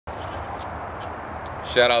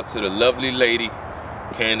Shout out to the lovely lady,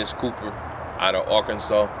 Candice Cooper, out of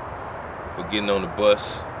Arkansas, for getting on the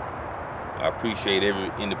bus. I appreciate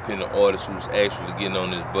every independent artist who's actually getting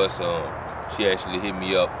on this bus. She actually hit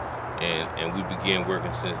me up, and we began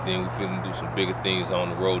working since then. We finna do some bigger things on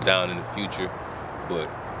the road down in the future. But,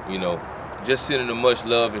 you know, just sending her much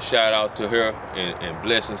love and shout out to her and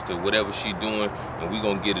blessings to whatever she doing, and we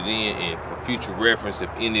gonna get it in. And for future reference,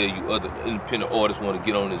 if any of you other independent artists want to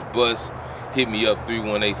get on this bus, hit me up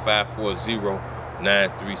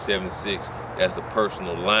 318-540-9376. That's the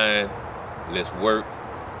personal line. Let's work.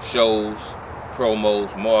 Shows,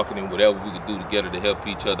 promos, marketing, whatever we can do together to help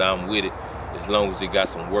each other, I'm with it. As long as it got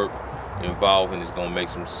some work involved and it's gonna make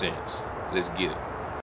some sense. Let's get it.